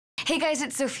Hey guys,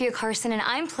 it's Sofia Carson, and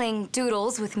I'm playing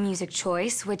Doodles with Music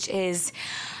Choice, which is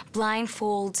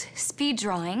blindfold speed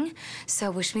drawing. So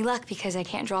wish me luck, because I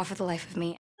can't draw for the life of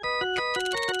me.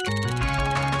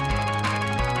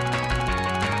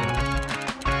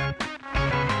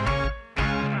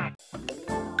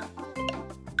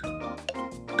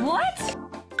 What?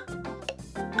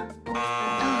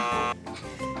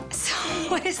 So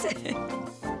what is it?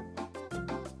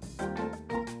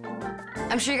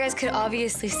 I'm sure you guys could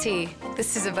obviously see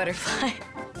this is a butterfly.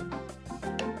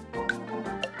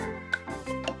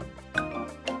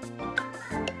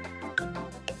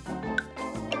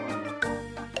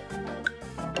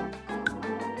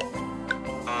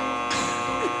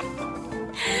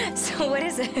 So what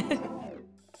is it?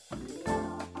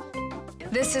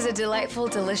 This is a delightful,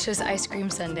 delicious ice cream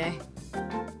sundae.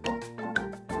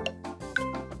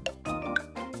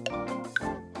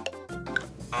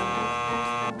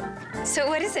 So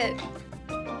what is it?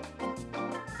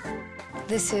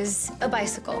 This is a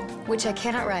bicycle, which I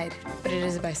cannot ride, but it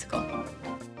is a bicycle.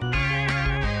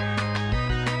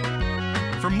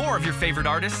 For more of your favorite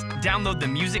artists, download the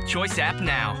Music Choice app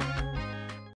now.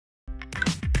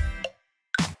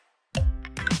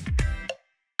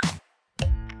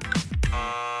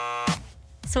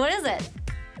 So what is it?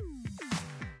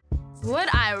 Would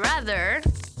I rather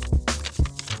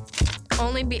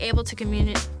only be able to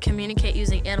communicate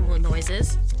using animal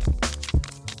noises,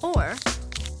 or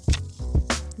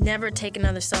never take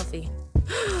another selfie?